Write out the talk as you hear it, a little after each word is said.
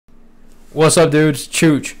What's up, dudes?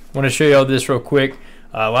 Chooch. Want to show y'all this real quick.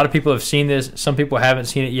 A lot of people have seen this. Some people haven't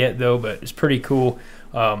seen it yet, though, but it's pretty cool.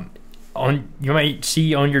 You might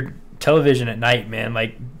see on your television at night, man,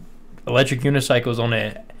 like electric unicycles on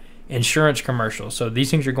an insurance commercial. So these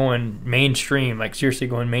things are going mainstream, like seriously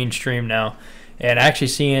going mainstream now. And actually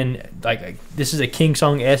seeing, like, this is a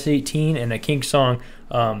Kingsong S18 and a Kingsong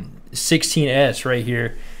 16S right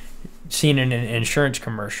here, seen in an insurance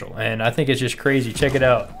commercial. And I think it's just crazy. Check it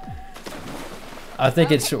out. I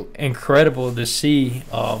think it's incredible to see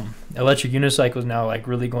electric unicycles now like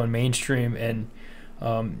really going mainstream, and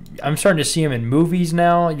I'm starting to see them in movies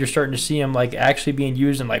now. You're starting to see them like actually being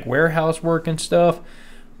used in like warehouse work and stuff.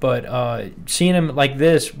 But seeing them like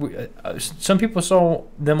this, some people saw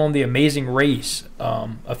them on The Amazing Race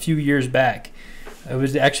a few years back. It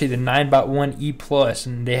was actually the 9x1 E+,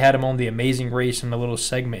 and they had them on The Amazing Race in a little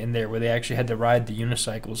segment in there where they actually had to ride the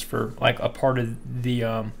unicycles for like a part of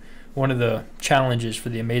the one of the challenges for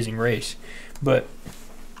The Amazing Race. But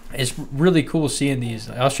it's really cool seeing these.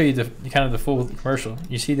 I'll show you the kind of the full commercial.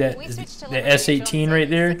 You see that the S18 right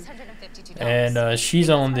there, and she's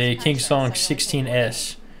on the Kingsong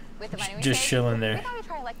 16S, just chilling there.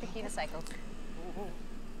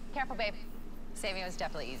 Careful, babe. Saving was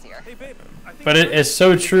definitely easier. But it's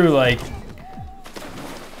so true. Like,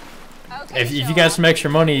 if you got some extra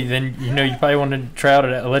money, then you probably want to try out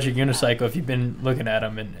an electric unicycle if you've been looking at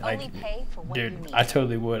them. And like, dude, I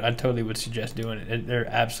totally would suggest doing it. They're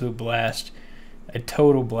absolute blast, a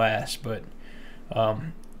total blast. But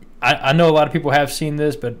I know a lot of people have seen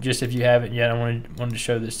this, but just if you haven't yet, I wanted to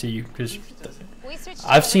show this to you because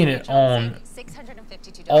I've seen it on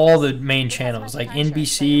all the main channels, like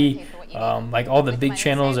NBC, like all the big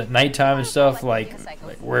channels at nighttime and stuff, like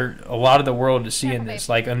where a lot of the world is seeing this,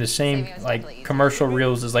 like on the same like commercial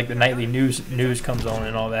reels as like the nightly news comes on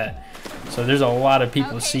and all that. So there's a lot of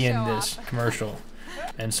people seeing this commercial,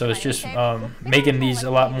 and so it's just making these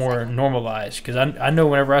a lot more normalized. Because I know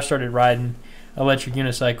whenever I started riding electric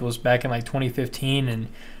unicycles back in like 2015, and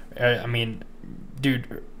I mean,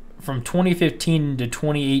 dude, from 2015 to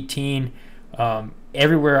 2018,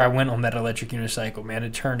 everywhere I went on that electric unicycle, man,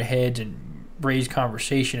 it turned heads and raised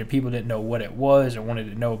conversation, and people didn't know what it was and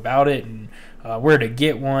wanted to know about it and where to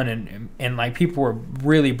get one, and like people were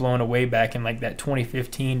really blown away back in like that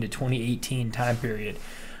 2015 to 2018 time period.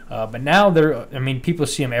 But now people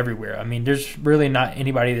see them everywhere. I mean, there's really not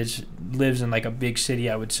anybody that lives in like a big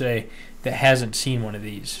city, I would say, that hasn't seen one of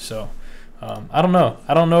these. So I don't know.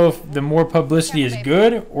 I don't know if the more publicity is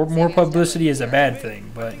good or more publicity is a bad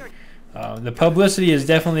thing, but the publicity is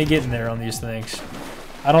definitely getting there on these things.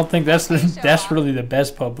 I don't think that's really the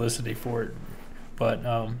best publicity for it, but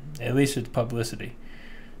at least it's publicity.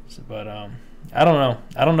 So, but I don't know.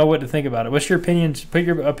 I don't know what to think about it. What's your opinions? Put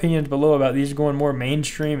your opinions below about these going more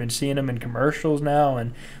mainstream and seeing them in commercials now,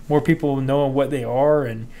 and more people knowing what they are.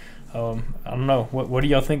 And I don't know. What do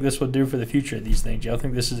y'all think this will do for the future of these things? Do y'all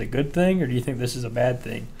think this is a good thing, or do you think this is a bad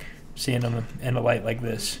thing, seeing them in a light like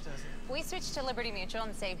this? We switched to Liberty Mutual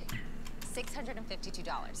and saved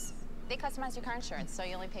 $652. They customize your car insurance, so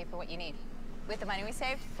you only pay for what you need. With the money we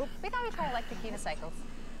saved, we thought we'd try electric unicycles.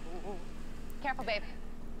 Careful, babe.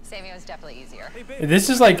 Saving was definitely easier. Is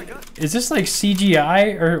this like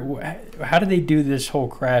CGI, or how do they do this whole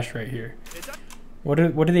crash right here? What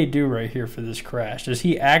do they do right here for this crash? Does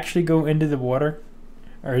he actually go into the water,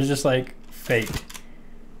 or is this like fake?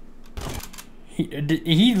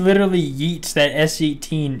 He literally yeets that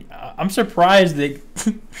S18. I'm surprised that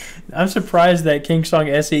Kingsong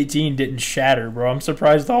S18 didn't shatter, bro. I'm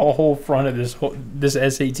surprised the whole front of this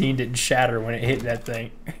S18 didn't shatter when it hit that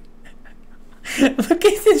thing. Look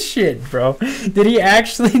at this shit, bro. Did he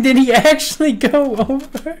actually go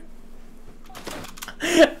over?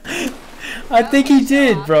 I think he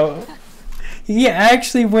did, bro. He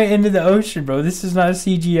actually went into the ocean, bro. This is not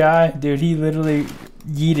CGI, dude. He literally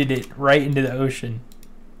yeeted it right into the ocean.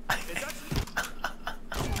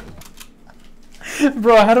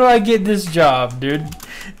 Bro, how do I get this job, dude?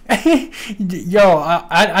 Yo,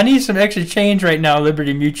 I need some extra change right now,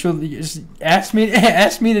 Liberty Mutual. Just ask me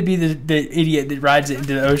to be the idiot that rides it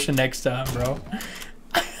into the ocean next time, bro.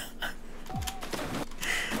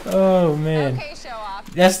 Oh man, Okay, show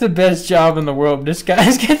off. that's the best job in the world. This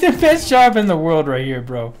guy's got the best job in the world right here,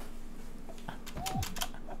 bro.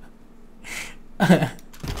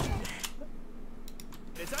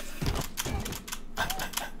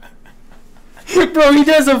 Bro, he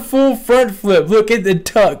does a full front flip. Look at the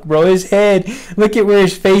tuck, bro. His head. Look at where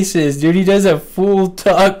his face is, dude. He does a full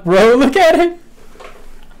tuck, bro. Look at him.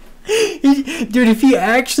 Dude, if he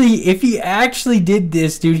actually did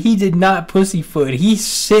this, dude, he did not pussyfoot. He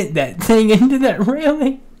sent that thing into that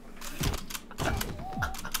railing.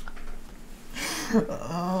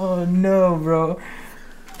 Oh no, bro.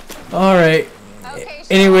 All right. Okay,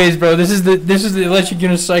 Anyways, bro, this is the electric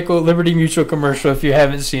unicycle Liberty Mutual commercial. If you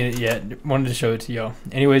haven't seen it yet, wanted to show it to y'all.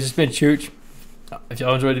 Anyways, it's been Chooch. If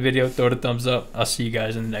y'all enjoyed the video, throw it a thumbs up. I'll see you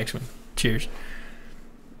guys in the next one. Cheers.